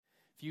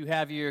If you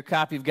have your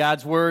copy of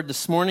God's Word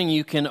this morning,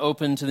 you can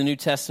open to the New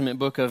Testament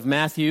book of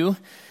Matthew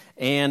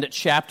and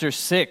chapter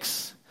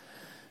 6.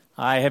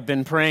 I have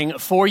been praying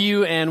for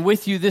you and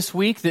with you this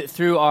week that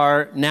through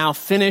our now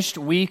finished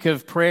week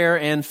of prayer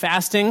and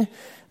fasting,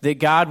 that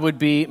God would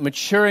be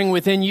maturing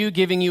within you,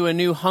 giving you a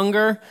new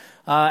hunger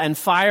and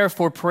fire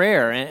for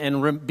prayer,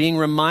 and being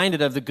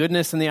reminded of the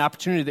goodness and the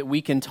opportunity that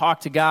we can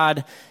talk to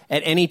God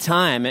at any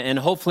time. And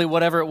hopefully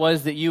whatever it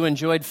was that you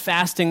enjoyed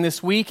fasting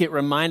this week, it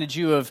reminded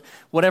you of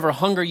whatever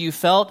hunger you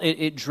felt.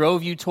 It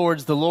drove you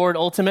towards the Lord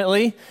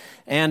ultimately.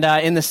 And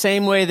in the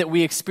same way that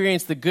we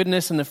experience the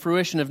goodness and the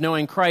fruition of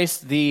knowing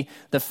Christ, the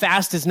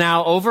fast is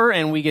now over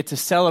and we get to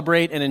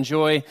celebrate and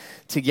enjoy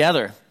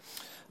together.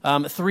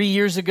 3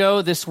 years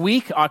ago this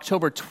week,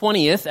 October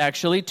 20th,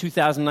 actually,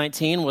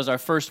 2019, was our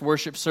first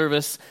worship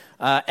service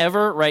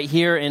ever right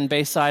here in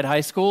Bayside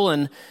High School.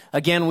 And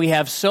again, we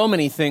have so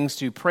many things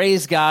to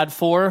praise God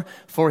for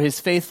His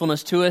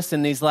faithfulness to us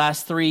in these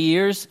last 3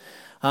 years,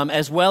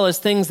 as well as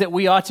things that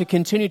we ought to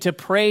continue to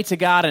pray to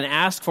God and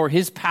ask for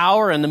His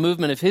power and the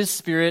movement of His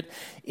Spirit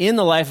in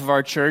the life of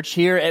our church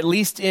here, at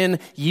least in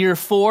year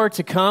 4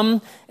 to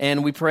come,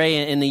 and we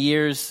pray in the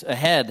years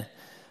ahead.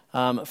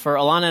 For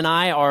Alana and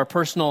I, our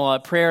personal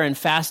prayer and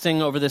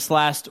fasting over this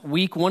last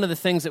week, one of the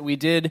things that we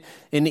did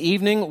in the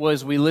evening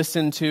was we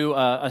listened to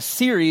a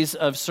series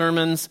of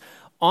sermons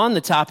on the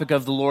topic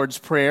of the Lord's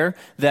Prayer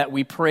that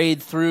we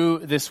prayed through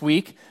this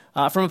week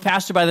from a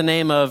pastor by the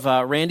name of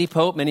Randy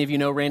Pope. Many of you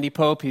know Randy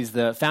Pope. He's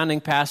the founding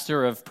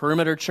pastor of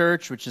Perimeter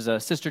Church, which is a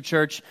sister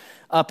church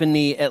up in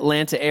the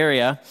Atlanta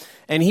area.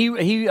 And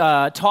he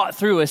taught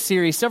through a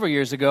series several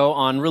years ago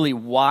on really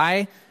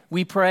why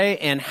we pray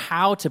and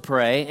how to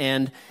pray.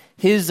 And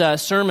his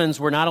sermons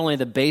were not only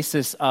the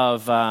basis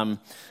of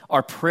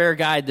our prayer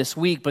guide this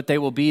week, but they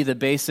will be the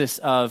basis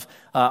of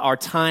our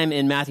time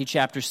in Matthew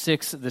chapter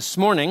 6 this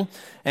morning.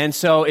 And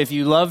so if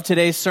you love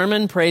today's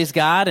sermon, praise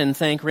God and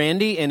thank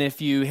Randy. And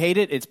if you hate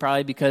it, it's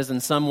probably because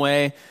in some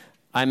way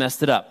I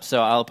messed it up. So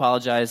I'll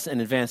apologize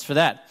in advance for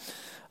that.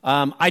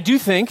 I do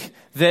think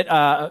that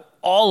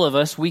all of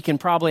us, we can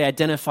probably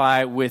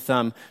identify with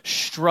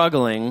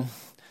struggling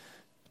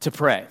to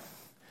pray.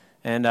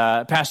 And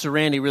Pastor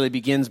Randy really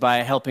begins by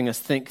helping us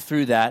think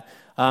through that.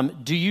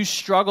 Do you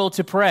struggle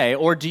to pray,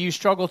 or do you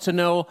struggle to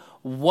know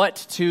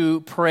what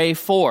to pray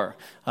for?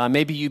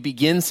 Maybe you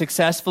begin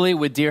successfully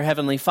with Dear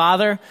Heavenly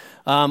Father,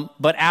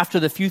 but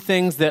after the few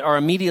things that are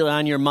immediately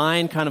on your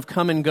mind kind of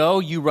come and go,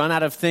 you run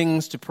out of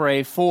things to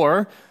pray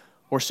for,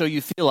 or so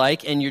you feel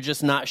like, and you're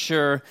just not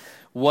sure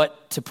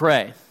what to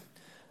pray.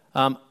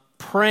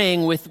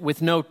 Praying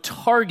with no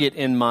target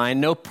in mind,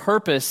 no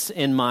purpose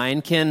in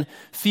mind, can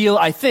feel,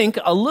 I think,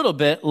 a little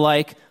bit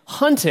like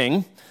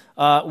hunting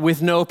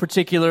with no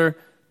particular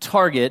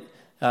target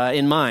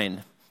in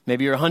mind.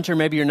 Maybe you're a hunter,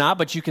 maybe you're not,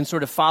 but you can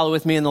sort of follow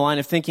with me in the line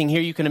of thinking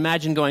here. You can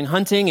imagine going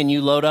hunting and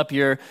you load up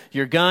your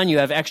gun, you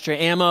have extra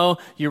ammo,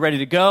 you're ready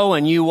to go,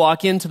 and you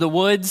walk into the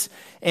woods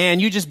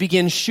and you just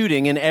begin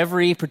shooting in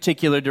every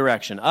particular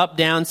direction, up,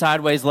 down,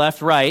 sideways,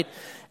 left, right.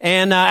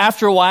 And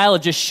after a while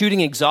of just shooting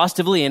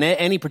exhaustively in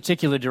any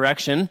particular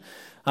direction,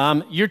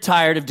 you're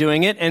tired of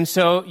doing it. And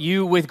so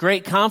you, with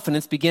great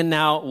confidence, begin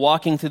now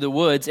walking through the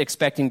woods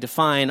expecting to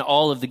find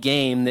all of the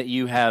game that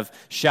you have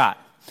shot.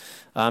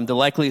 The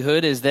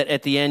likelihood is that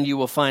at the end you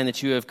will find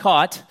that you have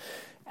caught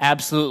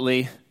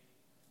absolutely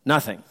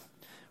nothing.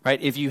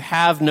 Right? If you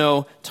have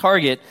no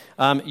target,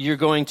 you're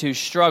going to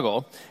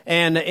struggle.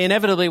 And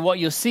inevitably what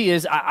you'll see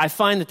is I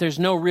find that there's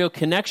no real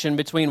connection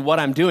between what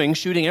I'm doing,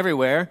 shooting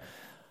everywhere,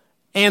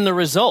 and the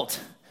result.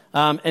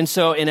 And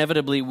so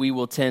inevitably we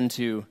will tend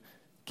to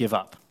give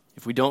up.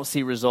 If we don't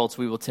see results,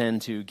 we will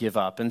tend to give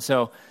up. And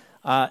so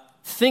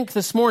think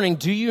this morning,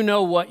 do you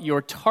know what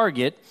your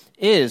target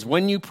is?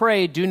 When you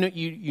pray, do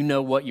you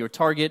know what your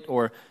target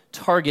or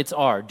targets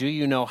are? Do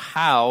you know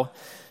how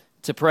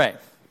to pray?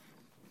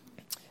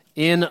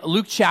 In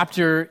Luke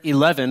chapter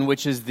 11,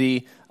 which is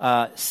the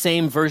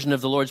same version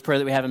of the Lord's Prayer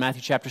that we have in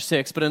Matthew chapter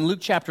 6, but in Luke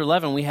chapter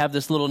 11, we have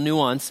this little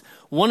nuance.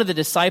 One of the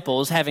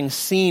disciples, having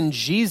seen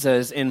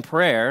Jesus in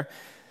prayer,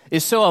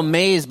 is so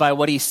amazed by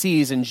what he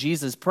sees in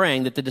Jesus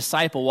praying that the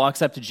disciple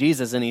walks up to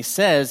Jesus and he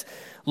says,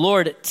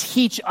 "Lord,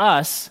 teach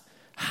us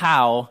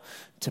how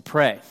to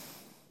pray."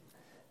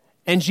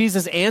 And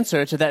Jesus'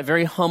 answer to that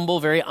very humble,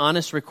 very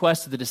honest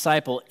request of the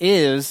disciple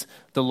is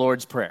the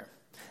Lord's Prayer.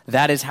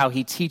 That is how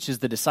he teaches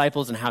the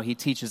disciples and how he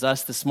teaches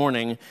us this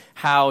morning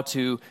how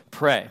to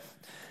pray.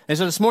 And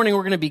so this morning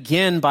we're going to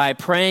begin by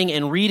praying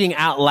and reading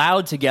out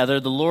loud together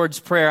the Lord's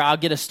Prayer. I'll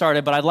get us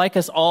started, but I'd like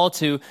us all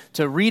to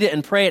read it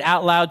and pray it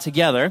out loud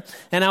together.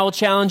 And I will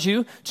challenge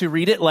you to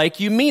read it like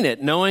you mean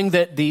it, knowing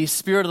that the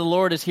Spirit of the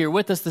Lord is here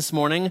with us this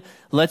morning.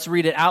 Let's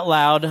read it out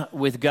loud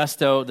with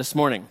gusto this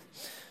morning.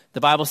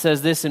 The Bible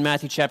says this in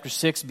Matthew chapter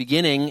 6,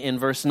 beginning in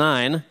verse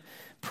 9.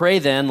 Pray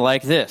then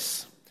like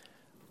this.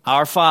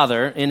 Our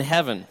Father in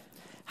heaven,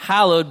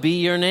 hallowed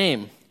be your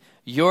name.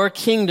 Your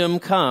kingdom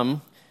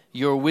come,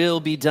 your will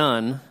be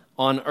done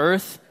on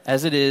earth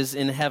as it is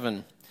in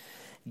heaven.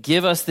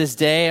 Give us this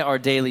day our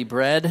daily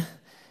bread,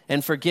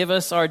 and forgive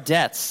us our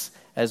debts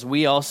as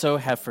we also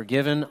have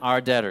forgiven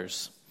our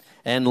debtors.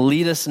 And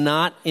lead us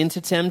not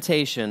into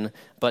temptation,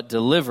 but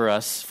deliver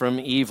us from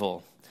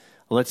evil.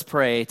 Let's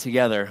pray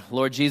together.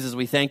 Lord Jesus,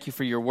 we thank you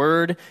for your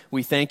word.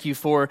 We thank you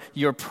for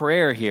your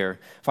prayer here.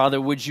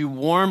 Father, would you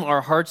warm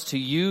our hearts to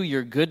you,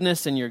 your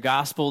goodness, and your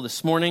gospel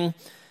this morning?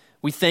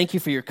 We thank you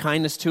for your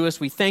kindness to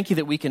us. We thank you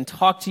that we can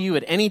talk to you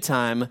at any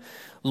time.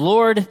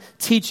 Lord,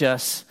 teach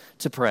us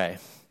to pray.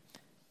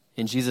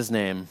 In Jesus'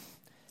 name,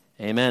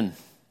 amen.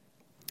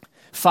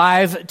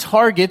 5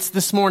 targets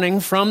this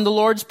morning from the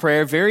Lord's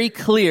Prayer. Very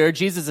clear.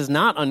 Jesus is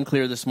not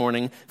unclear this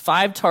morning.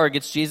 5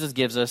 targets Jesus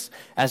gives us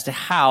as to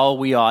how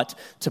we ought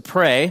to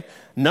pray.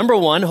 Number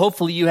 1,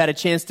 hopefully you had a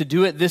chance to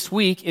do it this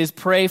week, is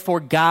pray for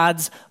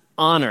God's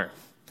honor.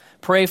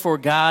 Pray for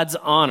God's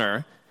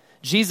honor.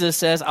 Jesus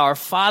says, "Our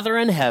Father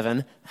in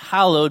heaven,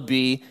 hallowed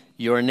be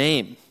your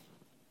name."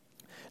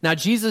 Now,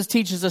 Jesus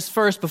teaches us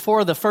first,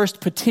 before the first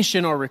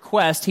petition or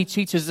request, he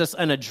teaches us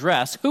an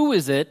address. Who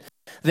is it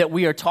that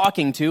we are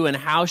talking to, and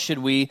how should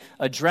we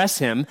address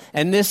him?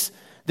 And this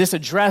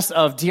address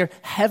of dear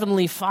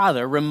Heavenly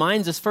Father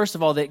reminds us, first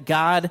of all, that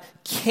God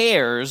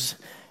cares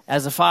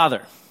as a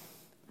father.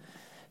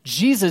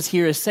 Jesus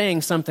here is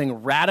saying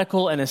something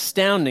radical and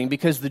astounding,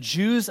 because the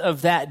Jews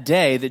of that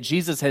day that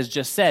Jesus has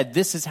just said,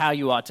 this is how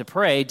you ought to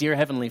pray, dear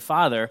Heavenly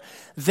Father,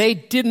 they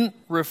didn't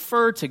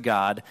refer to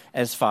God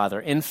as Father.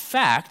 In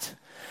fact,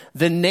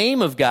 the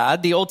name of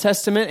God, the Old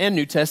Testament and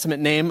New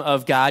Testament name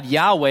of God,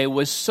 Yahweh,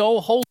 was so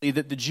holy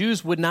that the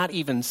Jews would not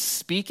even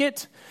speak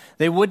it.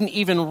 They wouldn't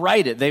even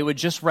write it. They would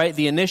just write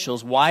the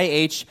initials,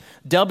 YHWH.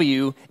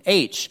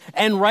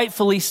 And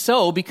rightfully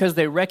so, because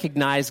they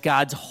recognize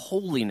God's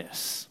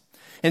holiness.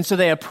 And so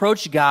they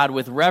approach God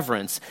with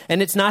reverence.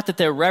 And it's not that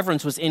their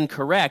reverence was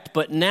incorrect,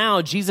 but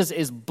now Jesus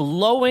is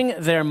blowing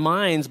their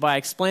minds by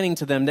explaining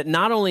to them that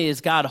not only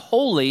is God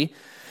holy,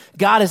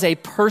 God is a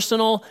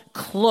personal,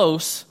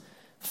 close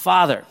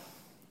Father.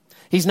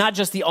 He's not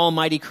just the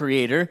almighty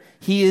creator,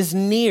 he is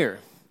near.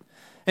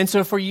 And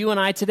so for you and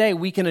I today,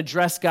 we can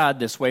address God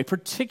this way,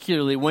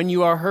 particularly when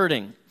you are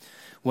hurting,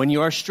 when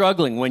you are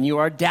struggling, when you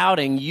are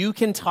doubting, you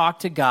can talk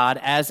to God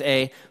as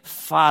a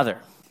father.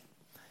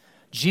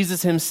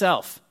 Jesus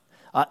himself,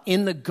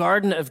 in the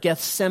Garden of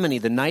Gethsemane,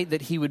 the night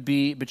that he would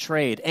be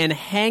betrayed, and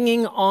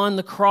hanging on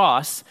the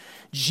cross,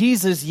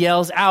 Jesus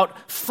yells out,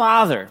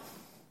 "Father."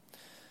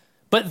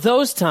 But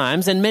those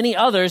times, and many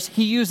others,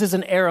 he uses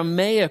an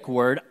Aramaic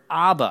word,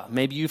 Abba.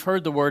 Maybe you've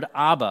heard the word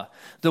Abba.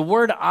 The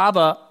word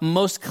Abba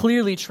most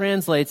clearly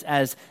translates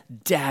as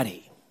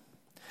daddy.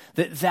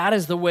 That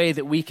is the way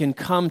that we can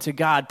come to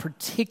God,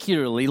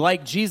 particularly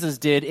like Jesus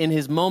did in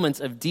his moments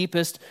of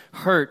deepest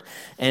hurt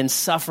and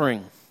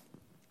suffering.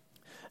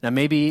 Now,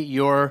 maybe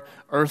your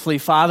earthly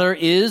father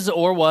is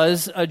or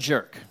was a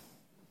jerk.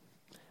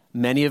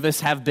 Many of us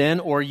have been,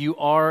 or you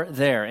are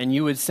there. And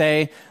you would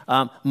say,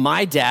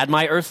 my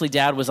earthly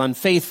dad was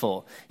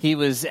unfaithful. He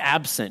was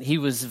absent. He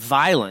was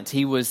violent.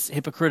 He was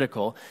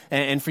hypocritical.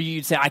 And for you,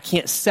 you'd say, I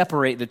can't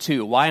separate the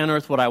two. Why on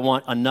earth would I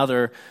want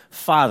another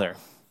father?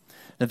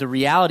 Now, the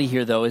reality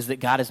here, though, is that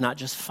God is not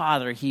just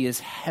Father. He is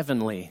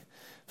Heavenly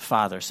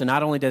Father. So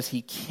not only does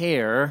he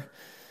care,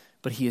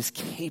 but he is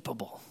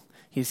capable.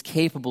 He is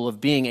capable of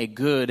being a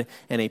good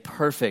and a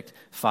perfect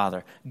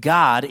Father.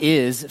 God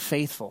is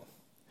faithful.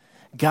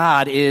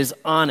 God is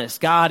honest.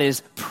 God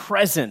is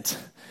present.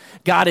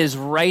 God is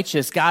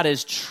righteous. God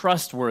is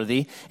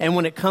trustworthy. And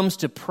when it comes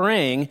to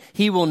praying,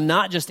 he will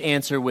not just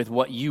answer with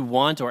what you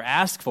want or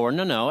ask for.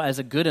 No. As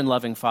a good and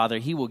loving Father,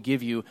 he will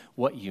give you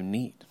what you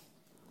need.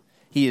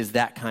 He is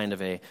that kind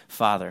of a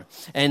Father.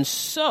 And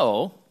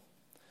so,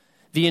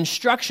 the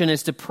instruction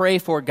is to pray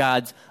for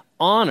God's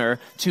honor,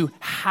 to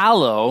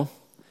hallow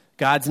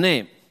God's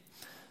name.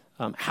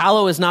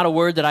 Hallow is not a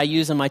word that I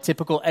use in my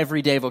typical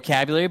everyday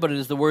vocabulary, but it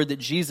is the word that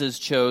Jesus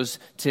chose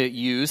to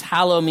use.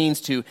 Hallow means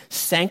to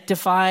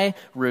sanctify,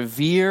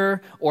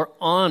 revere, or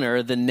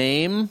honor the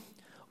name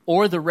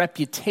or the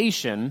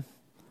reputation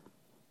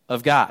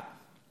of God.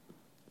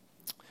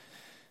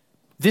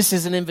 This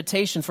is an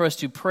invitation for us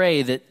to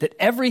pray that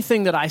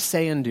everything that I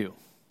say and do,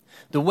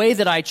 the way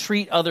that I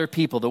treat other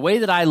people, the way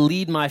that I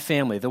lead my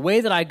family, the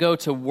way that I go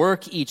to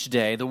work each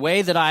day, the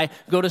way that I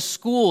go to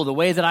school, the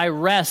way that I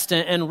rest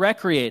and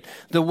recreate,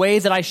 the way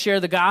that I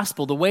share the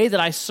gospel, the way that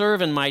I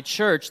serve in my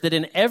church, that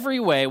in every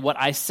way what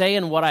I say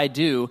and what I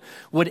do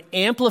would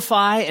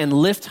amplify and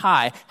lift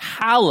high,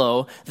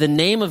 hallow the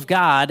name of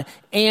God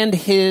and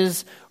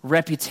his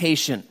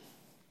reputation.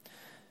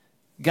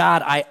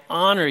 God, I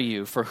honor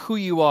you for who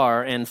you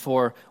are and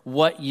for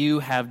what you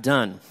have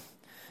done.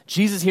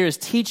 Jesus here is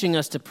teaching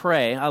us to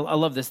pray, I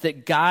love this, that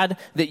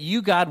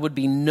you, God, would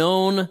be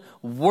known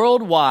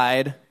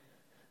worldwide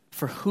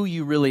for who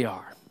you really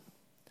are.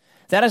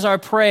 That is our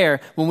prayer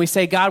when we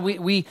say, God,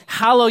 we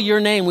hallow your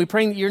name. We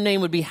pray that your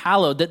name would be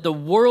hallowed, that the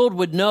world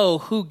would know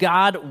who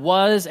God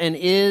was and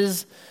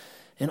is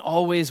and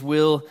always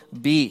will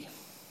be.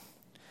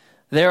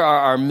 There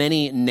are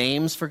many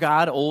names for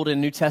God, Old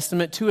and New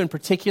Testament. 2 in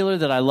particular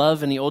that I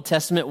love in the Old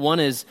Testament. One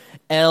is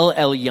El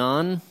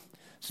Elyon,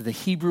 So the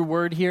Hebrew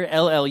word here,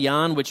 El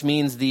Elyon, which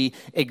means the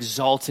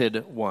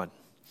exalted one.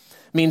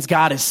 It means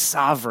God is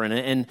sovereign,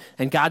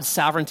 and God's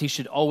sovereignty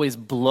should always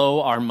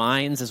blow our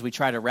minds as we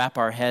try to wrap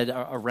our head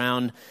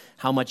around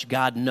how much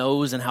God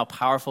knows and how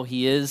powerful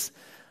he is.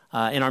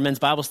 In our men's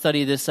Bible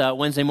study this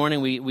Wednesday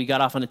morning, we got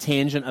off on a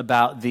tangent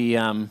about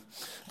the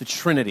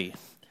Trinity.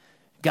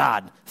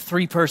 God,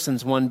 three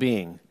persons, one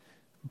being.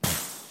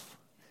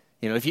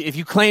 You know, if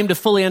you claim to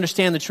fully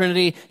understand the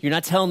Trinity, you're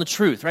not telling the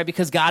truth, right?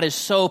 Because God is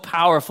so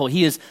powerful.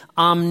 He is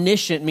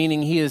omniscient,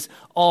 meaning he is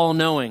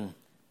all-knowing.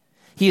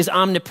 He is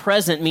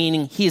omnipresent,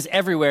 meaning he is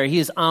everywhere. He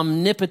is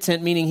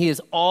omnipotent, meaning he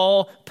is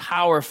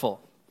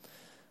all-powerful.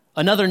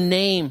 Another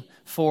name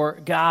for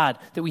God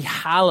that we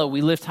hallow,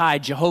 we lift high,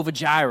 Jehovah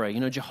Jireh.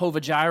 You know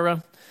Jehovah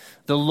Jireh?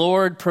 The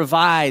Lord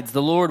provides.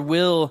 The Lord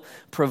will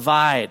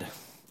provide. And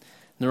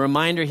the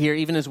reminder here,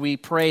 even as we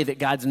pray that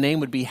God's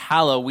name would be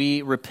hallowed,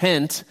 we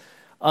repent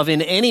of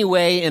in any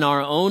way in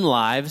our own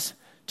lives,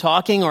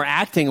 talking or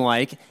acting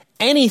like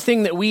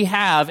anything that we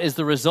have is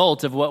the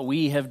result of what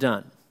we have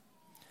done.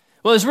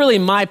 Well, it's really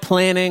my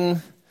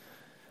planning,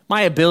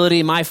 my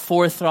ability, my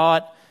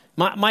forethought,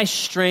 my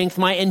strength,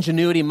 my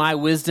ingenuity, my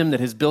wisdom that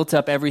has built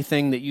up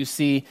everything that you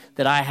see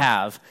that I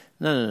have.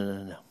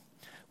 No.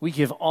 We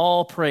give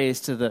all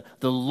praise to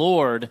the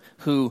Lord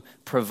who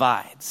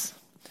provides.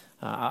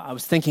 I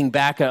was thinking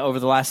back over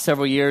the last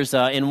several years.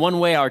 In one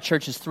way, our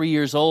church is 3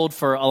 years old.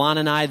 For Alana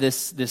and I,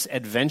 this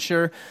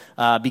adventure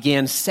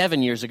began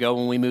 7 years ago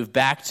when we moved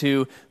back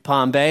to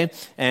Palm Bay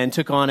and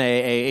took on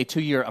a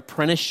 2-year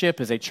apprenticeship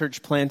as a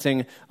church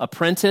planting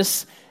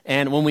apprentice.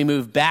 And when we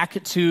moved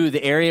back to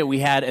the area, we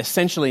had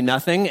essentially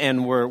nothing,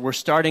 and we're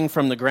starting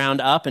from the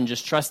ground up and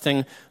just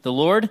trusting the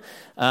Lord.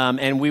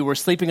 And we were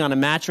sleeping on a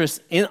mattress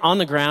on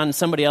the ground in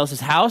somebody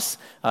else's house,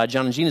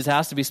 John and Gina's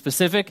house to be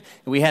specific.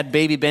 We had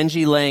baby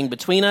Benji laying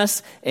between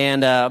us,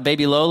 and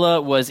baby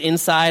Lola was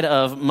inside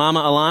of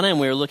Mama Alana,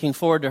 and we were looking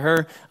forward to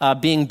her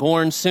being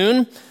born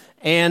soon.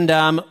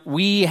 And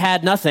we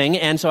had nothing,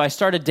 and so I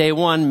started day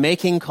one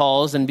making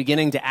calls and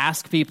beginning to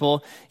ask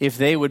people if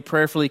they would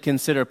prayerfully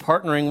consider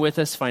partnering with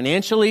us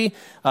financially,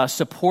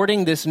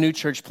 supporting this new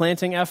church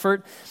planting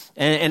effort,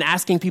 and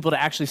asking people to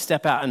actually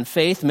step out in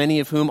faith, many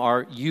of whom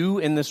are you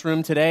in this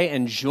room today,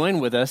 and join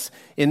with us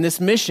in this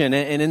mission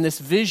and in this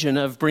vision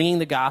of bringing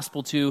the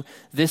gospel to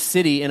this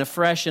city in a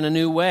fresh and a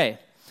new way.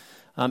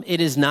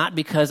 It is not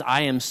because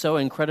I am so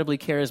incredibly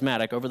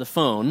charismatic over the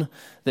phone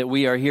that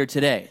we are here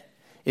today.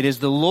 It is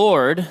the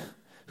Lord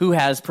who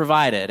has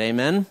provided,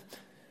 amen?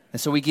 And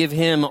so we give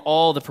him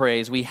all the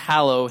praise. We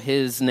hallow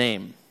his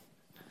name.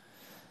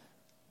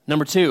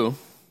 Number 2,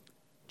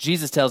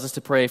 Jesus tells us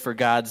to pray for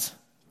God's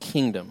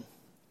kingdom.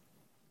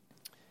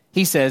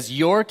 He says,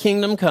 your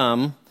kingdom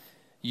come,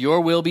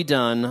 your will be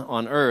done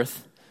on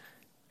earth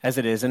as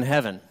it is in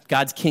heaven.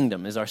 God's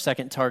kingdom is our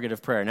second target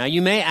of prayer. Now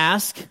you may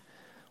ask,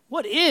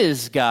 what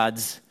is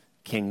God's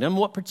kingdom?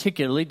 What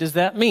particularly does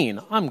that mean?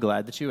 I'm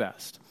glad that you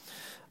asked.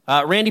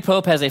 Randy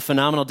Pope has a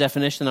phenomenal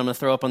definition I'm going to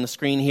throw up on the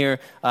screen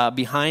here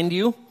behind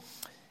you.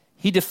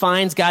 He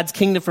defines God's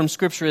kingdom from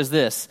Scripture as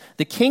this: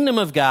 the kingdom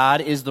of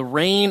God is the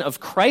reign of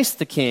Christ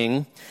the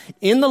King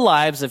in the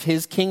lives of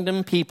his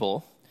kingdom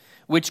people,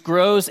 which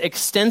grows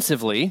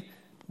extensively,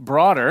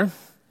 broader,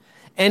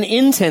 and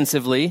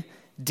intensively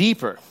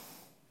deeper.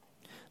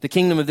 The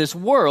kingdom of this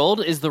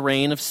world is the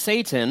reign of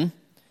Satan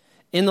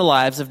in the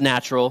lives of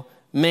natural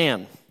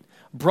man.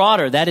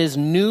 Broader, that is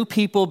new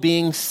people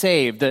being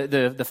saved,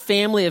 the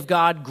family of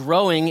God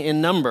growing in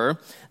number.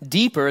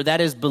 Deeper,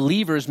 that is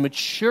believers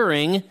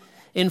maturing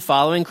in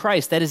following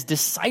Christ. That is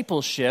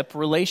discipleship,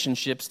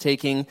 relationships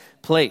taking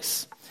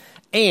place.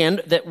 And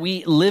that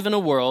we live in a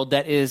world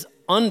that is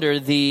under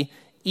the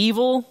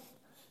evil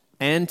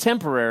and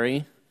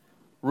temporary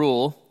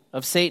rule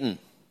of Satan.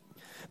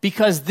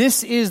 Because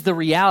this is the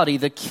reality,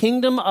 the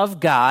kingdom of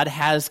God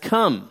has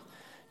come.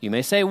 You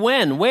may say,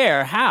 when,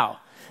 where, how?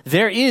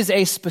 There is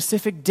a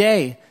specific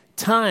day,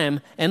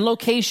 time, and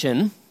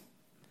location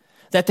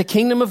that the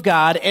kingdom of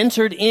God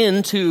entered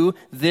into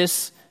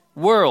this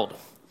world.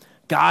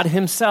 God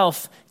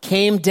himself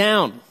came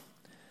down,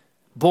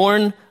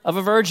 born of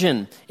a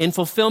virgin, in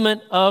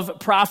fulfillment of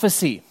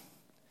prophecy.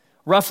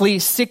 Roughly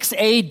 6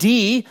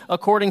 AD,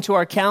 according to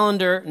our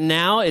calendar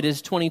now, it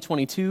is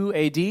 2022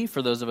 AD,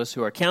 for those of us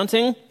who are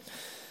counting.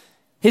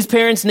 His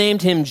parents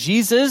named him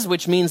Jesus,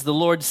 which means the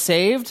Lord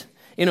saved,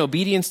 in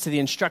obedience to the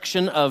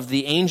instruction of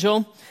the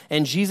angel.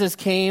 And Jesus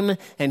came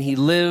and he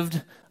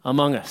lived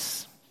among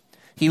us.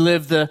 He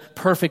lived the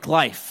perfect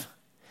life.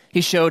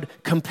 He showed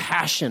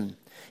compassion.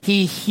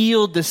 He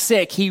healed the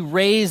sick. He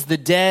raised the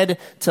dead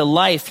to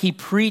life. He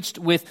preached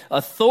with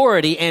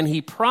authority, and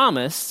he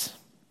promised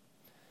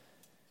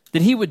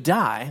that he would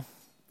die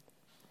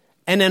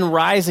and then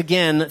rise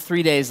again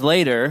 3 days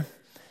later,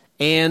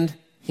 and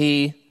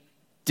he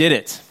did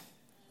it.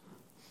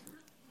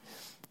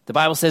 The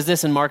Bible says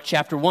this in Mark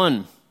chapter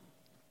 1.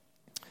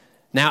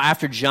 Now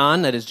after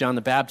John, that is John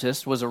the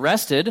Baptist, was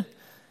arrested,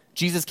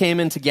 Jesus came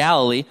into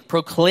Galilee,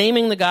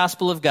 proclaiming the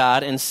gospel of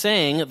God and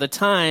saying, the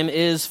time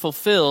is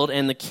fulfilled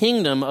and the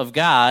kingdom of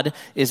God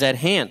is at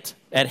hand.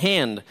 at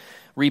hand.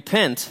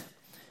 Repent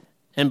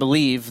and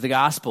believe the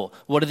gospel.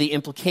 What are the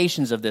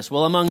implications of this?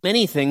 Well, among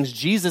many things,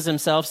 Jesus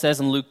himself says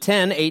in Luke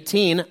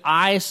 10:18,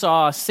 I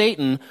saw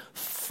Satan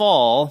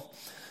fall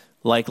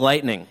like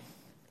lightning.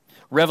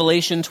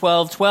 Revelation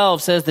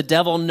 12:12 says the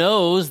devil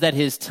knows that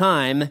his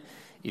time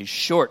is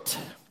short.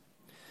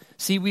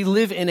 See, we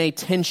live in a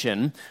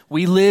tension.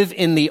 We live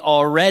in the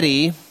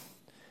already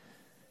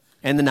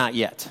and the not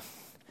yet.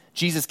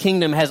 Jesus'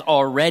 kingdom has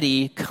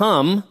already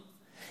come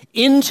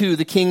into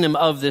the kingdom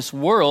of this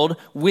world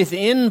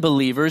within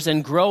believers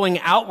and growing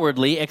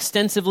outwardly,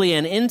 extensively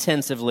and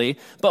intensively,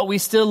 but we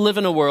still live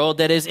in a world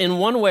that is in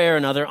one way or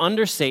another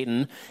under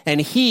Satan,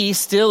 and he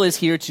still is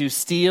here to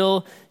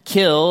steal,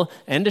 kill,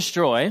 and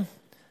destroy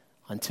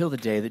until the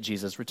day that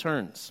Jesus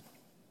returns.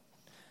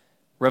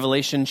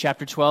 Revelation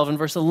chapter 12 and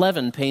verse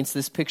 11 paints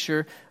this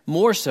picture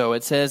more so.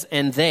 It says,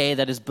 and they,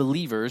 that is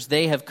believers,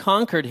 they have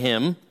conquered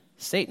him,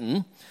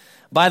 Satan,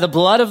 by the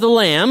blood of the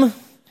Lamb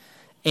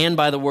and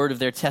by the word of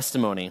their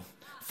testimony,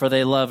 for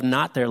they love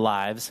not their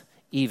lives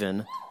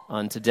even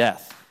unto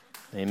death.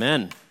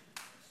 Amen.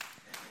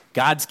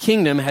 God's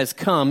kingdom has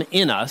come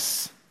in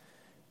us,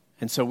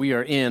 and so we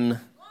are in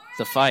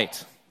the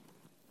fight.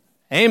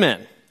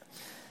 Amen.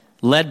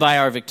 Led by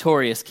our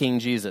victorious King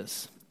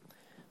Jesus.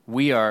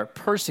 We are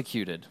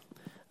persecuted.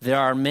 There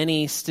are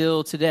many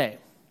still today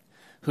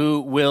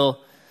who will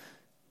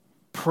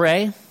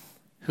pray,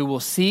 who will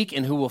seek,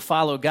 and who will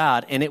follow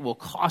God, and it will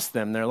cost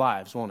them their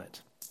lives, won't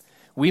it?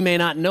 We may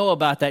not know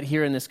about that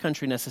here in this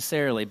country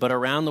necessarily, but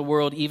around the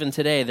world, even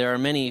today, there are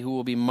many who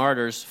will be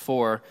martyrs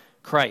for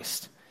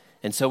Christ.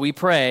 And so we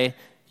pray,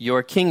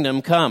 your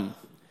kingdom come,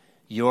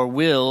 your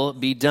will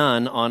be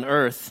done on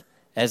earth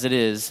as it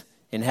is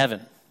in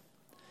heaven.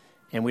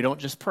 And we don't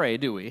just pray,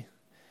 do we?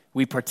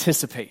 We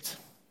participate.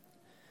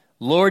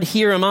 Lord,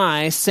 here am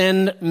I,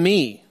 send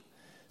me,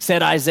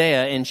 said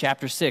Isaiah in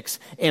chapter 6.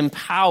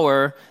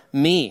 Empower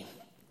me.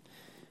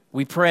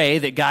 We pray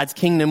that God's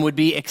kingdom would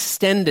be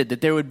extended, that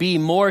there would be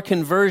more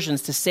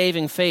conversions to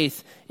saving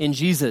faith in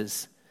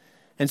Jesus.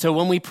 And so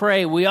when we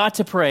pray, we ought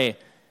to pray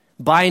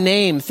by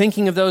name,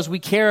 thinking of those we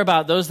care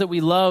about, those that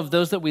we love,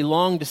 those that we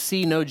long to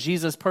see know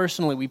Jesus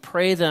personally. We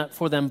pray that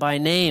for them by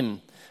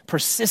name,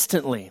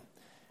 persistently,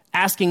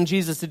 asking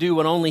Jesus to do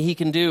what only he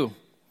can do.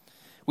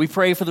 We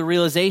pray for the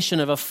realization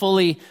of a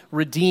fully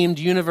redeemed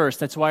universe.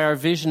 That's why our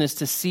vision is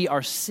to see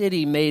our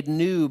city made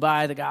new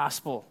by the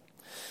gospel.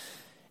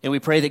 And we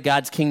pray that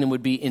God's kingdom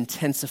would be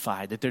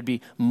intensified, that there'd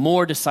be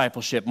more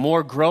discipleship,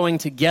 more growing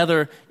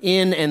together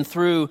in and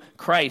through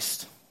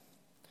Christ.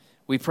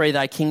 We pray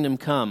thy kingdom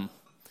come,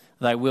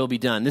 thy will be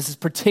done. This is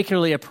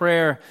particularly a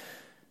prayer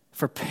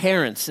for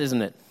parents,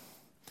 isn't it?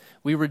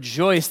 We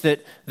rejoice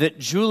that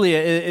Julia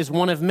is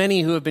one of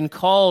many who have been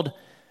called,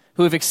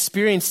 who have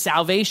experienced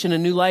salvation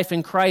and new life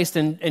in Christ.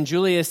 And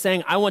Julia is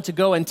saying, I want to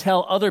go and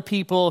tell other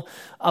people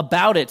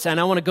about it. And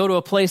I want to go to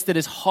a place that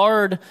is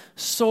hard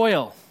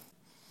soil.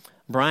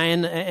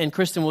 Brian and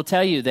Kristen will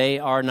tell you they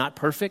are not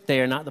perfect. They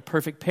are not the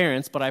perfect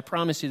parents, but I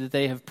promise you that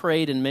they have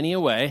prayed in many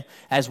a way,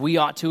 as we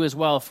ought to as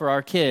well for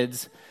our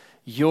kids.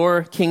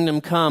 Your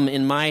kingdom come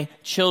in my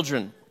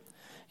children.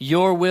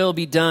 Your will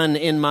be done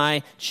in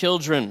my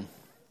children.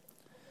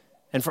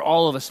 And for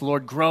all of us,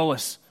 Lord, grow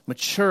us,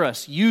 mature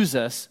us, use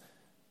us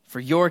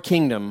for your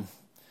kingdom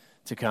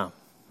to come.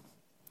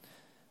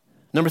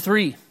 Number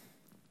 3,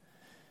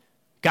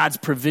 God's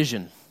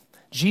provision.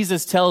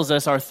 Jesus tells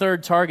us our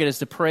third target is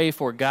to pray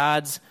for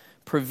God's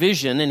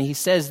provision, and he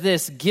says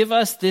this, give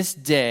us this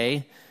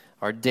day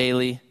our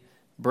daily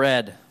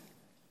bread.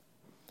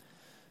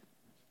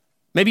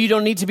 Maybe you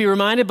don't need to be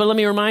reminded, but let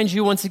me remind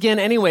you once again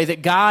anyway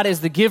that God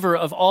is the giver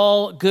of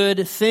all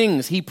good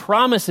things. He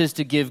promises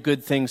to give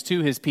good things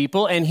to his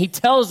people, and he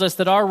tells us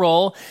that our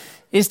role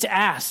is to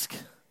ask.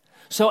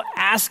 So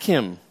ask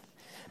him.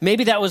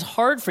 Maybe that was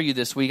hard for you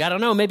this week. I don't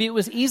know. Maybe it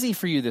was easy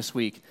for you this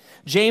week.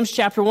 James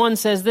chapter 1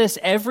 says this,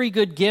 every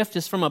good gift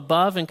is from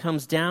above and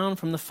comes down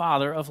from the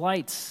Father of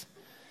lights.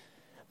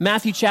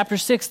 Matthew chapter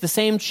 6, the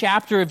same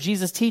chapter of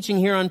Jesus' teaching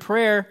here on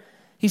prayer,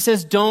 he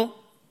says, don't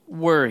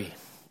worry.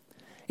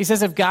 He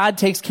says, if God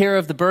takes care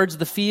of the birds of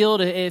the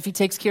field, if he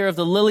takes care of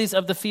the lilies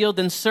of the field,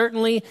 then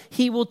certainly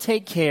he will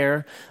take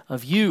care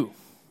of you.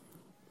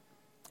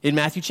 In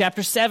Matthew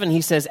chapter 7,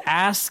 he says,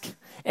 ask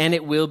and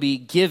it will be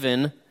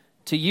given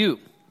to you.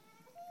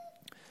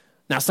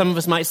 Now, some of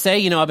us might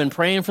say, I've been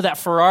praying for that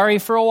Ferrari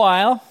for a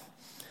while,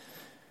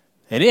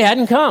 and it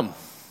hadn't come.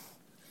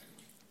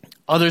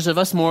 Others of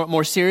us,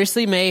 more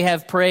seriously, may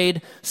have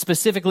prayed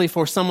specifically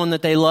for someone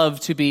that they love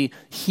to be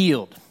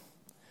healed.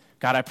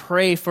 God, I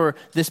pray for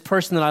this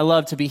person that I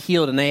love to be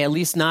healed, and they at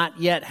least not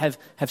yet have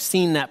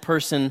seen that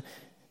person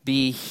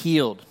be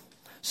healed.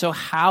 So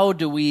how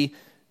do we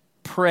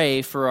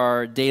pray for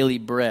our daily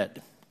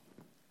bread?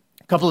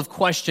 A couple of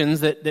questions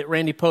that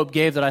Randy Pope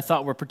gave that I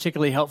thought were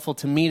particularly helpful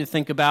to me to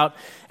think about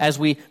as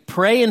we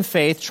pray in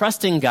faith,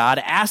 trusting God,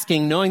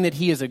 asking, knowing that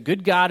he is a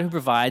good God who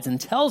provides and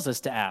tells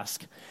us to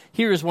ask.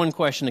 Here is one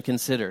question to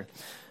consider.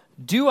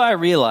 Do I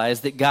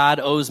realize that God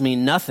owes me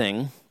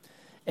nothing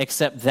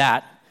except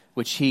that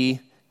which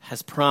he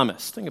has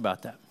promised. Think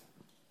about that.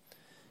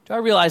 Do I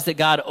realize that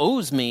God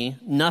owes me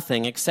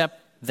nothing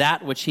except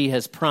that which he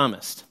has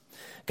promised?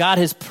 God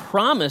has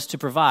promised to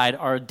provide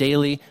our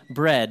daily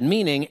bread,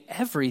 meaning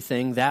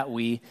everything that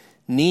we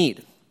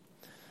need.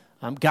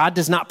 God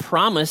does not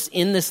promise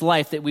in this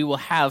life that we will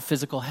have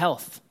physical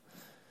health,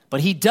 but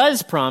he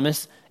does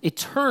promise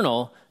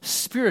eternal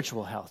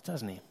spiritual health,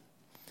 doesn't he?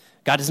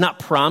 God does not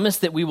promise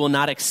that we will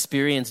not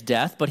experience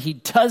death, but he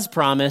does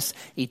promise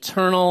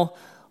eternal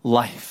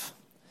life.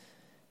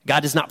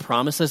 God does not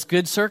promise us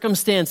good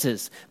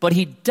circumstances, but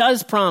he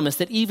does promise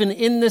that even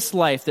in this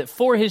life, that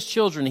for his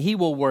children, he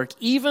will work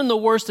even the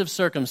worst of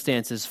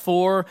circumstances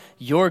for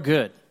your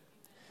good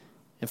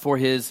and for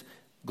his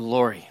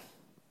glory.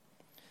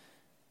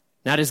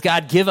 Now, does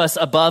God give us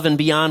above and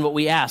beyond what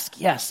we ask?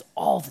 Yes,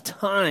 all the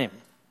time.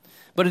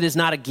 But it is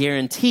not a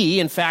guarantee.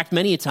 In fact,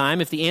 many a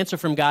time, if the answer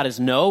from God is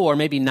no, or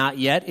maybe not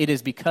yet, it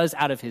is because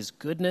out of his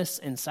goodness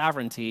and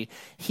sovereignty,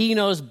 he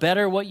knows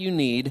better what you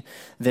need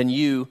than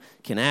you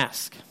can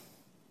ask.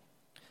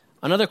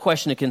 Another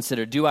question to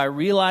consider: do I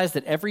realize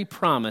that every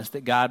promise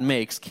that God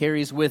makes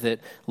carries with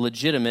it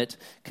legitimate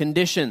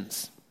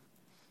conditions?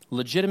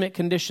 Legitimate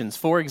conditions.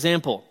 For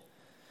example,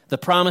 the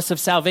promise of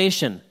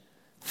salvation.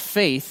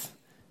 Faith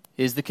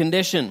is the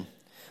condition.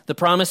 The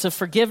promise of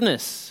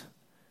forgiveness.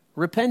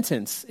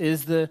 Repentance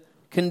is the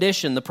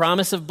condition. The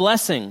promise of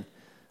blessing,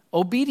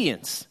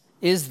 obedience,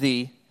 is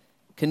the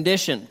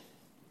condition.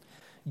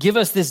 Give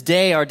us this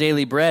day our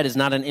daily bread is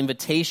not an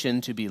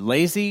invitation to be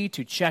lazy,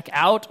 to check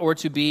out, or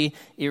to be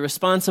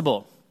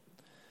irresponsible.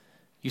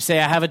 You say,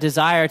 I have a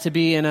desire to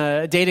be in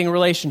a dating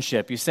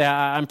relationship. You say,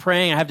 I'm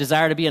praying, I have a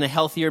desire to be in a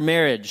healthier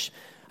marriage.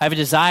 I have a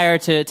desire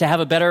to have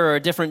a better or a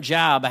different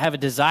job. I have a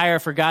desire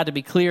for God to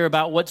be clear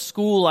about what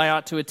school I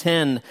ought to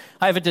attend.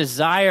 I have a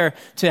desire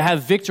to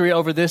have victory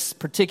over this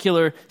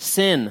particular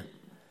sin.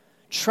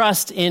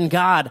 Trust in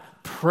God.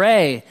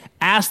 Pray.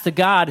 Ask the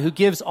God who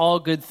gives all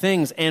good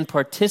things, and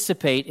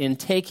participate in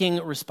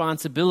taking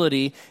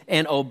responsibility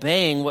and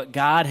obeying what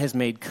God has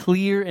made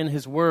clear in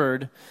his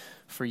word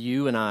for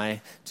you and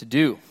I to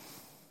do.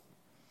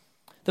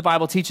 The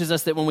Bible teaches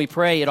us that when we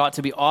pray, it ought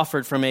to be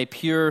offered from a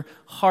pure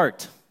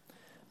heart.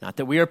 Not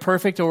that we are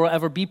perfect or will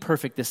ever be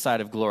perfect this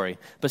side of glory.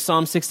 But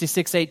Psalm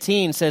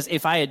 66:18 says,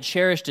 if I had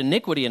cherished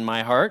iniquity in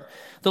my heart,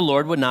 the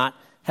Lord would not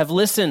have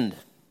listened.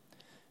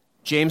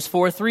 James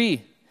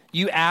 4:3,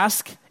 you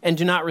ask and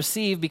do not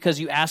receive because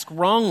you ask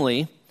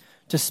wrongly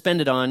to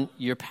spend it on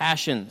your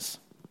passions.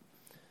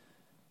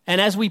 And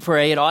as we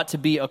pray, it ought to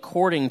be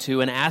according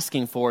to and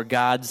asking for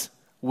God's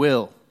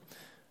will.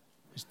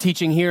 There's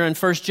teaching here in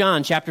 1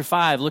 John chapter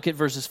 5. Look at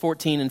verses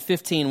 14 and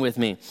 15 with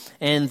me.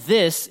 And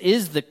this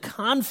is the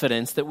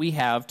confidence that we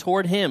have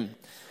toward him,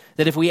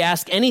 that if we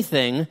ask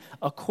anything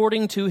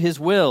according to his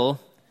will,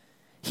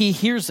 he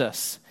hears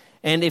us.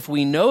 And if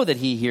we know that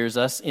he hears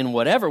us in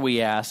whatever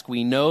we ask,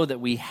 we know that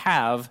we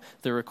have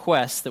the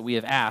requests that we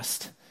have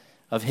asked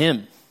of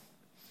him.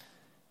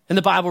 And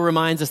the Bible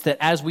reminds us that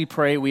as we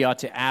pray, we ought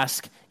to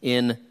ask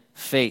in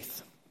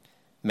faith.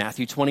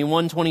 Matthew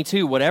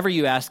 21:22, whatever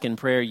you ask in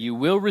prayer, you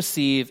will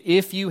receive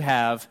if you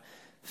have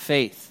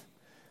faith.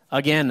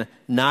 Again,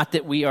 not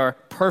that we are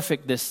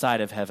perfect this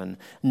side of heaven,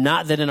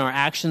 not that in our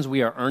actions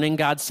we are earning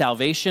God's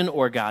salvation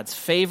or God's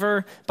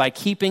favor by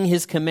keeping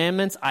his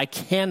commandments. I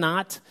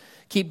cannot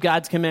keep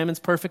God's commandments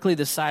perfectly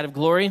this side of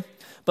glory,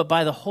 but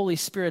by the Holy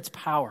Spirit's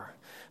power,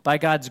 by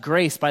God's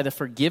grace, by the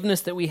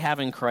forgiveness that we have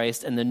in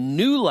Christ and the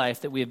new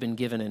life that we have been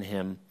given in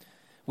him,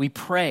 we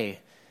pray.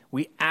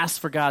 We ask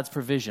for God's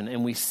provision,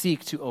 and we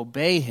seek to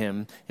obey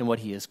him in what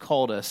he has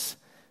called us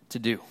to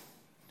do.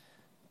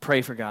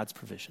 Pray for God's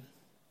provision.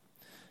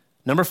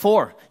 Number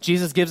 4,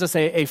 Jesus gives us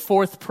a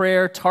fourth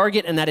prayer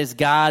target, and that is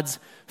God's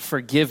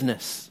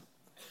forgiveness.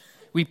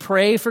 We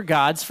pray for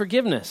God's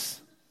forgiveness.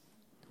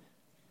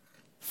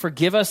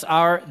 Forgive us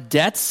our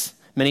debts.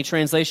 Many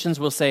translations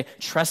will say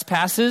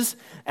trespasses,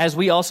 as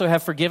we also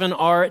have forgiven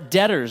our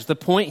debtors. The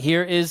point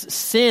here is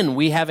sin.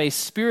 We have a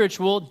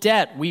spiritual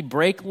debt. We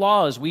break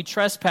laws. We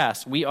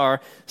trespass. We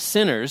are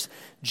sinners.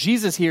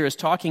 Jesus here is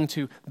talking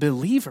to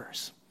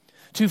believers,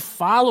 to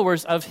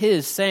followers of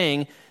his,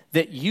 saying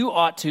that we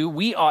ought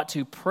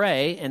to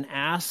pray and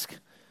ask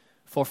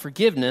for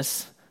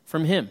forgiveness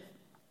from him.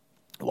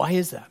 Why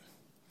is that?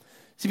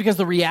 See, because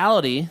the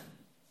reality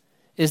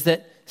is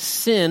that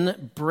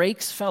sin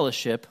breaks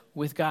fellowship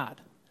with God.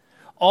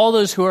 All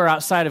those who are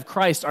outside of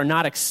Christ are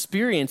not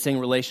experiencing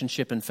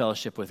relationship and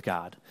fellowship with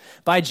God.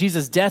 By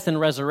Jesus' death and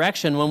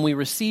resurrection, when we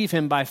receive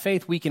him by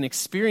faith, we can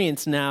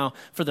experience now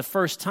for the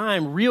first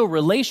time real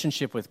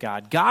relationship with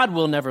God. God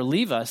will never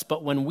leave us,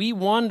 but when we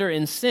wander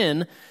in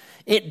sin,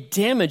 it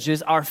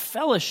damages our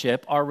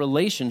fellowship, our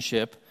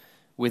relationship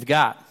with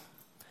God.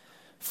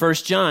 1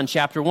 John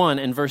chapter 1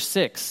 and verse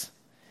 6.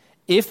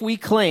 If we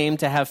claim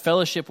to have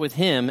fellowship with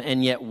him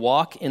and yet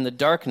walk in the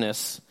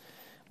darkness,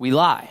 we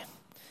lie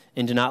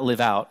and do not live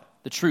out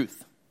the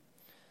truth.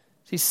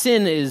 See,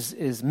 sin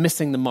is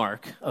missing the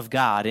mark of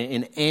God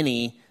in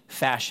any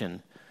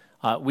fashion.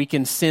 We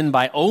can sin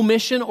by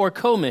omission or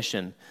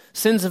commission.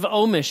 Sins of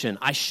omission,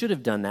 I should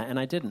have done that and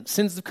I didn't.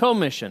 Sins of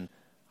commission,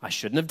 I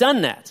shouldn't have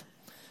done that.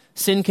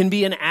 Sin can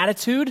be an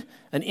attitude,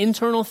 an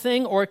internal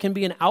thing, or it can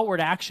be an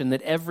outward action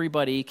that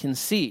everybody can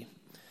see.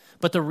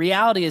 But the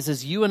reality is,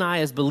 as you and I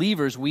as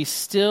believers, we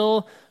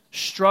still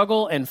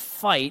struggle and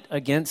fight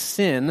against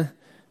sin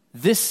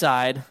this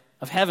side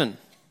of heaven.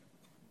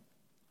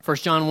 1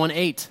 John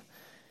 1:8,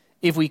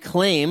 if we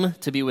claim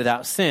to be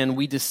without sin,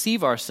 we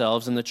deceive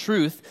ourselves and the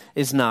truth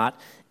is not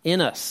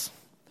in us.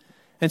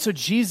 And so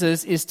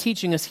Jesus is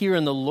teaching us here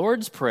in the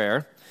Lord's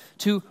Prayer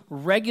to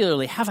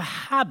regularly have a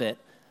habit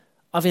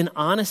of, in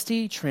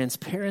honesty,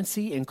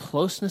 transparency, and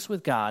closeness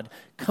with God,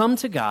 come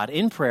to God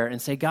in prayer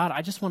and say, God,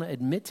 I just want to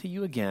admit to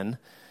you again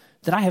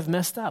that I have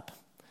messed up,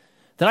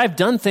 that I've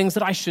done things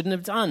that I shouldn't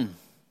have done,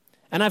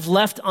 and I've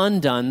left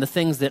undone the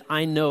things that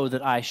I know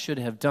that I should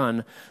have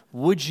done.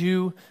 Would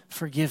you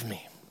forgive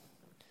me?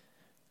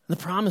 The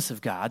promise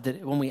of God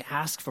that when we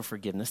ask for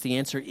forgiveness, the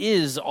answer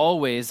is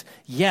always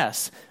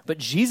yes. But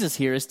Jesus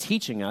here is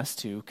teaching us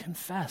to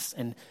confess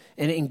and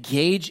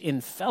engage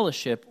in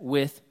fellowship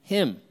with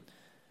him.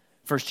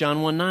 1 John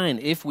 1:9,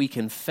 if we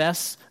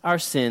confess our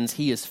sins,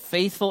 he is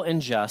faithful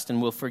and just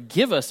and will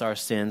forgive us our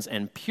sins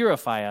and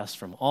purify us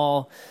from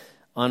all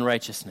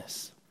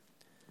unrighteousness.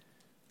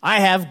 I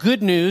have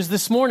good news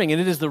this morning,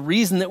 and it is the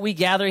reason that we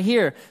gather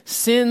here.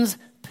 Sin's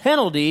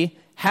penalty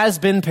has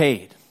been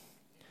paid.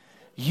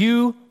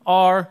 You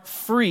are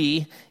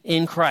free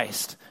in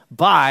Christ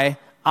by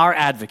our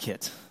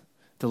advocate,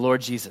 the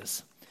Lord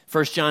Jesus.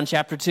 1 John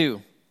chapter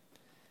 2.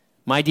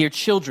 My dear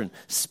children,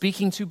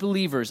 speaking to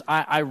believers,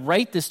 I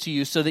write this to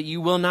you so that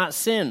you will not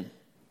sin.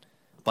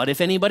 But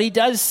if anybody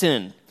does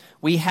sin,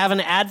 we have an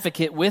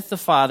advocate with the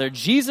Father,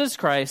 Jesus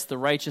Christ, the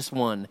righteous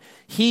one.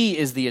 He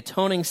is the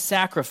atoning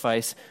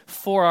sacrifice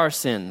for our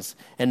sins,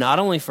 and not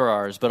only for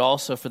ours, but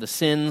also for the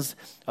sins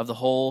of the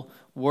whole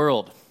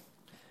world.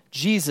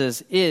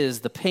 Jesus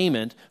is the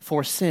payment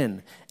for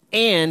sin,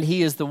 and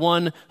he is the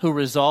one who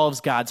resolves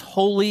God's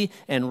holy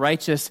and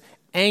righteous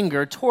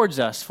anger towards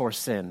us for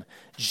sin.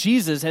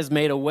 Jesus has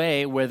made a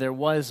way where there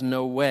was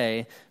no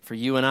way for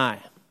you and I.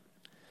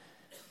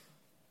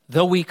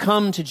 Though we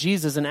come to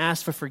Jesus and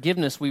ask for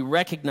forgiveness, we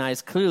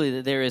recognize clearly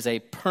that there is a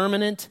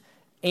permanent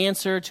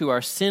answer to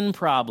our sin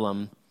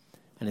problem,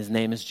 and his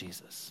name is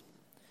Jesus.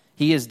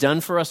 He has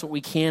done for us what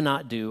we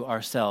cannot do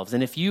ourselves.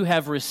 And if you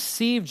have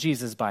received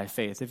Jesus by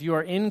faith, if you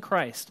are in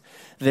Christ,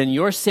 then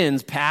your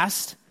sins,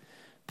 past,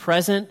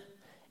 present,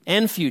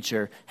 and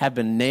future, have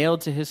been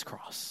nailed to his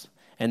cross,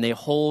 and they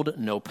hold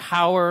no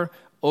power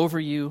over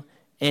you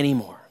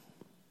anymore.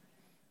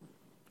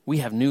 We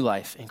have new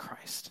life in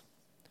Christ.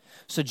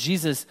 So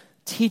Jesus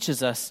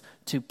teaches us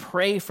to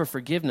pray for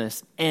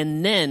forgiveness,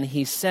 and then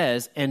he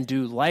says, and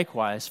do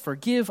likewise,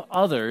 forgive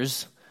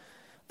others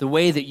the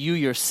way that you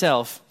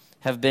yourself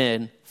have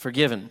been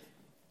forgiven.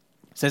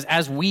 It says,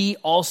 as we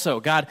also,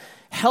 God,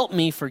 help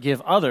me forgive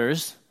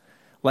others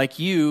like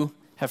you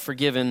have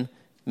forgiven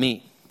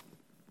me.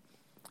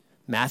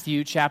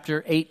 Matthew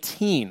chapter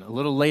 18, a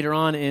little later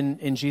on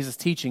in Jesus'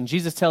 teaching,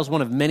 Jesus tells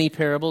one of many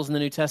parables in the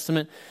New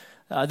Testament.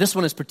 This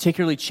one is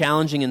particularly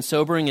challenging and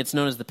sobering. It's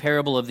known as the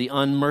parable of the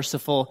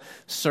unmerciful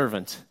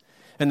servant.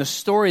 And the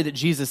story that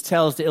Jesus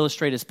tells to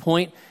illustrate his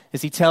point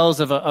is he tells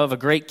of a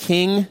great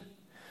king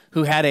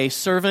who had a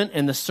servant,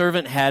 and the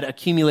servant had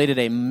accumulated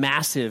a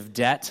massive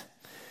debt.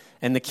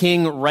 And the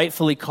king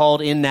rightfully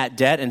called in that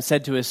debt and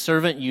said to his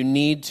servant, you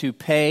need to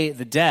pay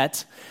the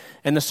debt.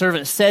 And the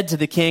servant said to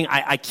the king,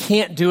 I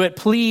can't do it.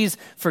 Please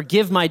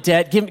forgive my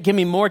debt. Give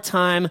me more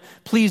time.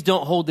 Please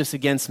don't hold this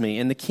against me.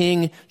 And the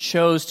king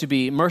chose to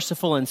be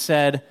merciful and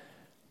said,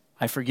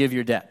 I forgive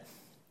your debt.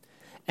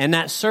 And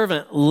that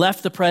servant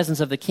left the presence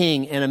of the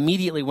king and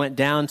immediately went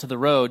down to the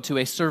road to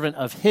a servant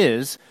of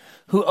his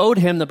who owed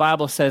him, the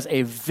Bible says,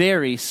 a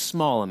very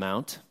small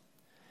amount.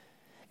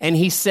 And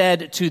he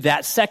said to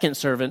that second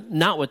servant,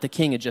 not what the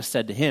king had just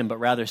said to him, but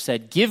rather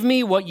said, give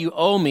me what you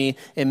owe me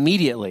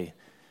immediately.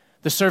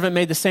 The servant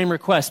made the same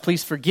request.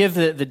 Please forgive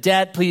the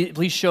debt.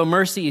 Please show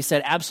mercy. He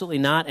said, absolutely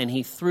not. And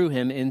he threw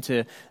him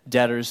into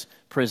debtor's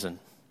prison.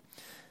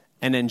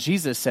 And then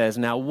Jesus says,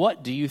 now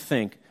what do you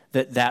think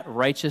that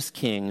righteous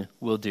king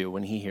will do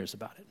when he hears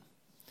about it?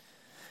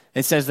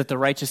 It says that the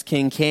righteous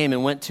king came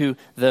and went to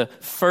the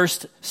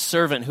first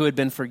servant who had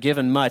been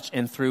forgiven much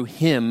and threw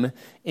him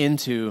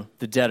into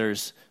the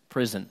debtor's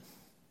prison.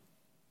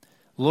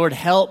 Lord,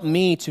 help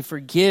me to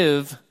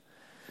forgive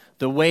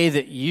the way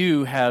that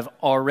you have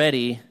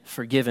already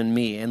forgiven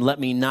me, and let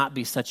me not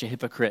be such a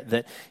hypocrite,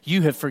 that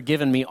you have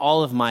forgiven me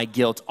all of my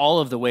guilt, all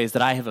of the ways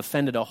that I have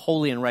offended a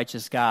holy and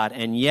righteous God,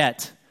 and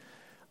yet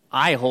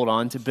I hold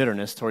on to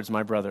bitterness towards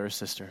my brother or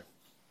sister,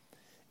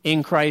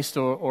 in Christ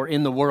or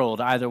in the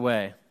world, either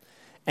way.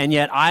 And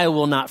yet I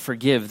will not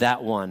forgive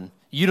that one.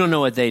 You don't know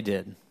what they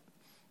did.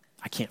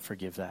 I can't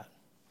forgive that.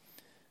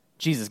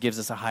 Jesus gives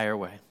us a higher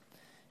way.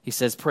 He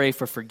says, pray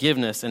for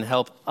forgiveness and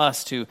help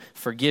us to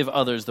forgive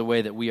others the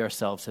way that we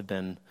ourselves have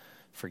been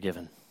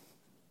forgiven.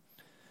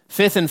 5th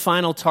fifth and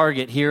final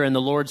target here in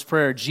the Lord's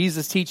Prayer,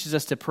 Jesus teaches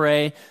us to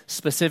pray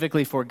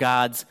specifically for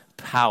God's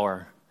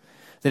power.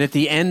 That at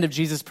the end of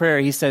Jesus' prayer,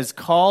 he says,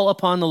 call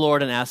upon the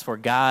Lord and ask for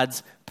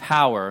God's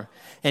power.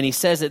 And he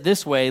says it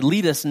this way,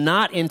 lead us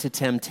not into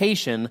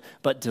temptation,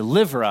 but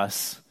deliver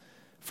us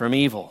from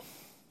evil.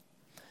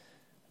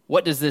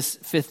 What does this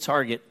fifth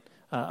target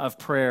of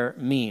prayer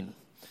mean?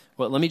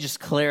 Well, let me just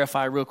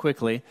clarify real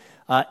quickly.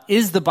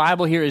 Is the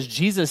Bible here, is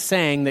Jesus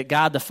saying that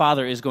God the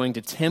Father is going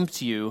to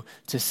tempt you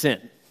to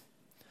sin?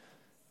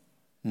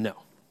 No.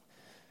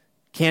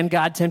 Can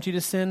God tempt you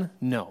to sin?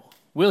 No.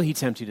 Will he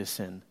tempt you to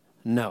sin?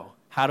 No.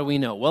 How do we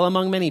know? Well,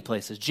 among many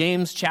places.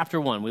 James chapter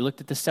 1. We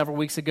looked at this several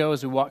weeks ago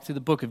as we walked through the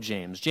book of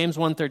James. James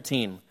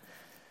 1:13.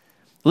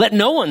 Let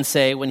no one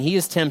say when he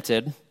is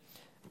tempted,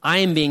 I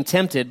am being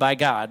tempted by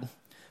God.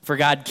 For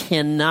God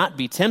cannot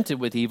be tempted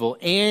with evil,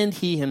 and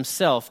he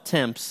himself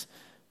tempts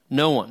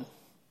no one.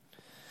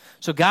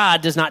 So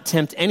God does not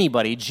tempt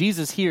anybody.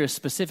 Jesus here is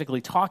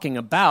specifically talking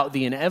about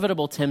the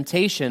inevitable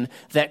temptation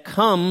that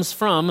comes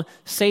from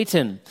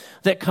Satan,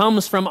 that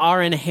comes from our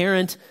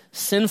inherent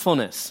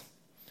sinfulness.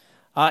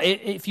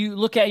 If you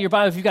look at your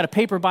Bible, if you've got a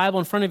paper Bible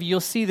in front of you, you'll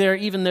see there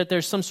even that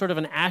there's some sort of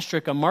an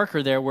asterisk, a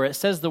marker there where it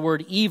says the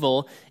word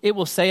evil. It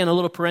will say in a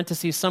little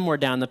parenthesis somewhere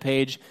down the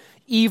page,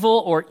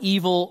 evil or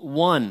evil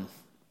one.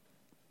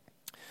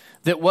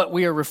 That what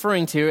we are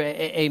referring to,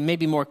 a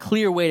maybe more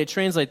clear way to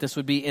translate this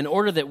would be, in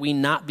order that we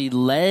not be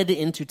led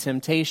into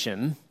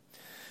temptation,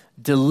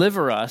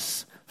 deliver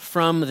us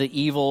from the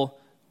evil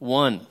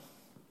one.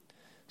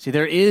 See,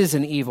 there is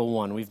an evil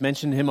one. We've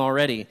mentioned him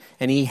already,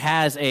 and he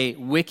has a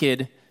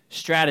wicked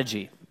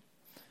strategy.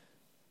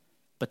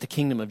 But the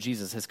kingdom of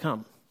Jesus has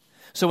come.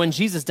 So when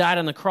Jesus died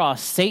on the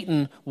cross,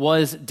 Satan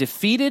was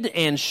defeated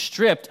and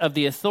stripped of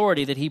the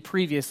authority that he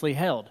previously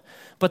held.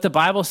 But the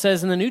Bible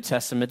says in the New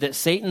Testament that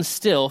Satan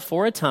still,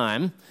 for a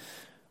time,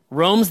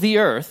 roams the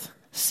earth,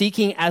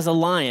 seeking as a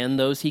lion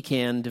those he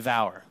can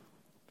devour.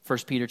 1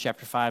 Peter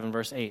chapter 5 and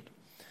verse 8.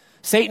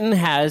 Satan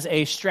has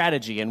a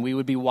strategy, and we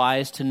would be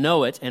wise to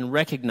know it and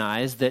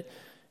recognize that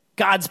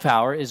God's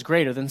power is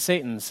greater than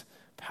Satan's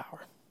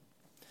power.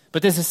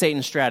 But this is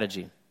Satan's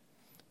strategy.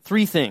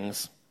 Three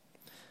things.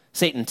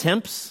 Satan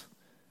tempts,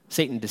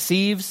 Satan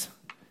deceives,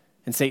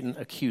 and Satan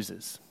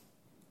accuses.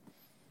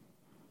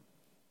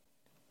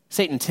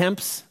 Satan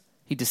tempts,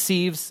 he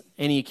deceives,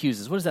 and he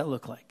accuses. What does that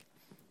look like?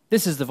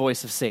 This is the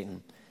voice of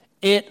Satan.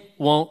 It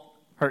won't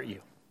hurt you.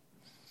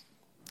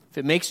 If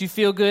it makes you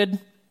feel good,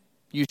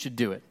 you should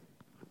do it.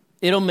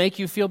 It'll make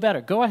you feel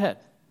better. Go ahead.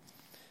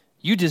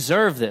 You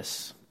deserve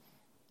this.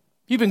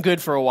 You've been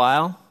good for a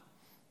while.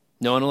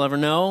 No one will ever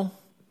know.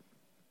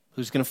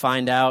 Who's going to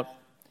find out?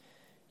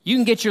 You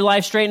can get your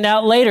life straightened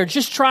out later.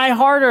 Just try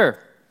harder.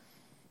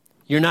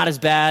 You're not as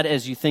bad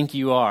as you think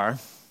you are.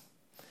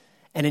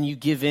 And then you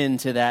give in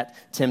to that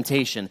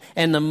temptation.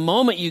 And the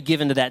moment you give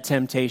in to that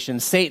temptation,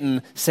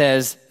 Satan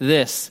says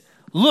this,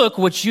 look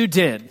what you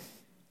did.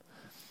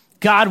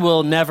 God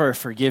will never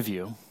forgive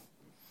you.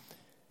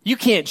 You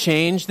can't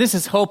change. This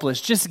is hopeless.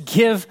 Just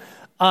give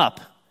up.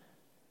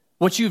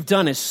 What you've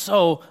done is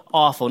so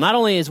awful. Not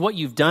only is what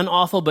you've done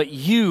awful, but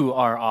you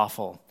are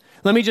awful.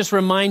 Let me just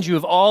remind you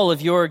of all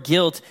of your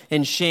guilt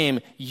and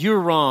shame. You're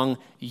wrong.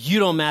 You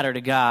don't matter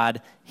to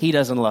God. He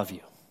doesn't love you.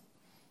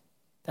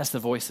 That's the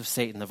voice of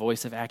Satan, the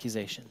voice of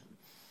accusation.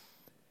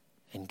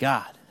 And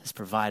God has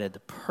provided the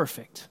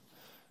perfect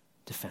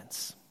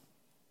defense.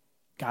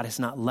 God has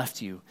not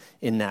left you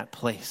in that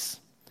place.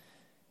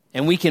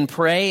 And we can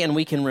pray and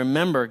we can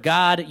remember,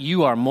 God,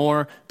 you are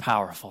more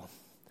powerful.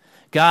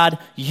 God,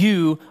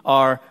 you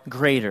are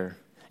greater.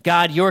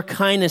 God, your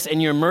kindness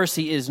and your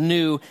mercy is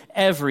new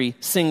every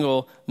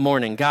single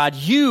morning. God,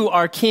 you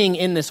are king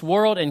in this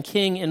world and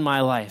king in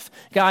my life.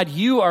 God,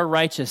 you are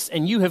righteous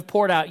and you have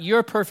poured out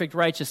your perfect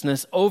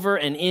righteousness over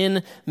and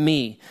in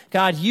me.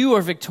 God, you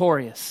are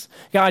victorious.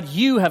 God,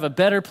 you have a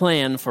better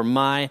plan for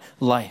my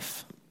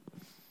life.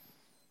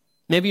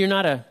 Maybe you're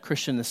not a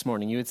Christian this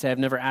morning. You would say, I've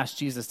never asked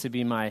Jesus to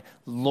be my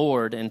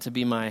Lord and to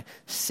be my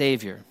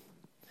Savior.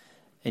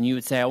 And you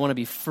would say, I want to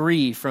be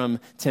free from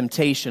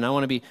temptation. I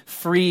want to be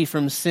free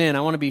from sin.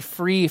 I want to be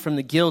free from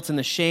the guilt and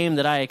the shame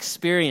that I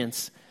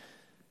experience.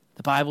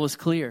 The Bible is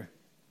clear.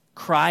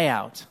 Cry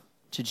out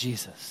to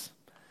Jesus.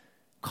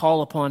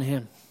 Call upon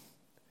him.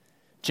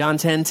 John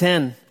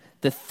 10:10,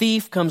 the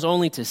thief comes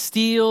only to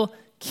steal,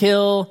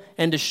 kill,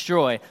 and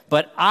destroy.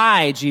 But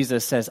I,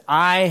 Jesus says,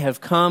 I have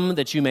come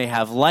that you may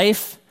have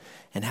life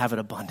and have it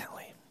abundantly.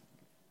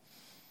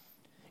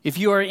 If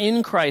you are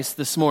in Christ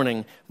this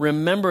morning,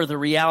 remember the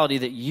reality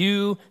that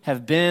you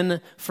have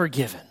been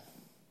forgiven.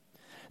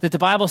 That the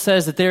Bible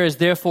says that there is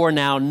therefore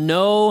now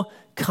no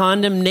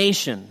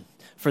condemnation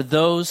for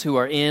those who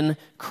are in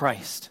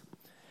Christ.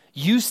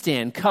 You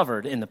stand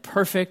covered in the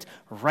perfect,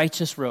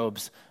 righteous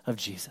robes of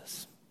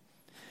Jesus.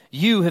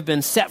 You have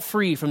been set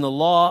free from the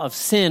law of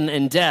sin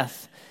and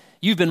death.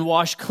 You've been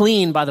washed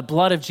clean by the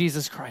blood of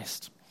Jesus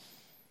Christ.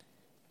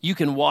 You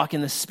can walk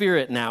in the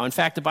Spirit now. In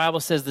fact, the Bible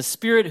says the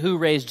Spirit who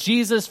raised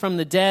Jesus from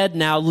the dead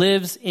now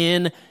lives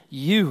in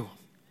you.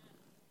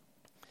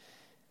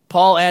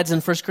 Paul adds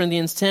in 1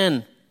 Corinthians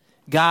 10,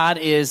 God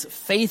is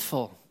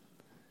faithful.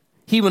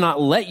 He will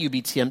not let you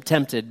be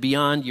tempted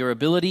beyond your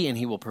ability, and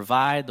he will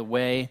provide the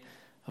way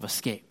of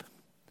escape.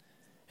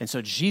 And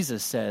so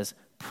Jesus says,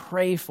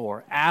 pray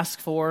for, ask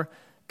for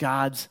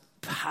God's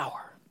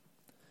power.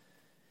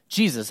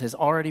 Jesus has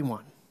already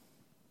won.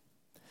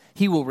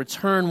 He will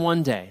return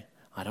one day.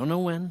 I don't know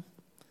when.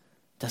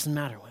 Doesn't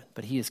matter when,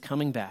 but he is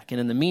coming back. And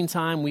in the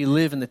meantime, we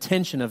live in the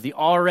tension of the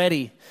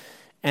already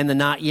and the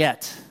not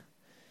yet.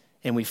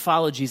 And we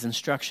follow Jesus'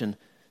 instruction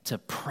to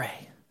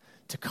pray,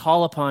 to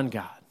call upon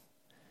God,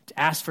 to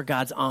ask for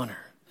God's honor,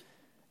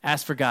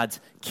 ask for God's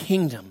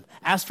kingdom,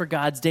 ask for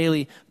God's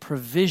daily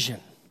provision,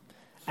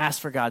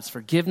 ask for God's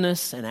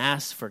forgiveness, and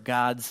ask for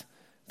God's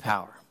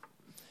power.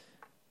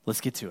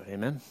 Let's get to it,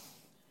 amen?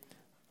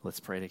 Let's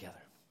pray together.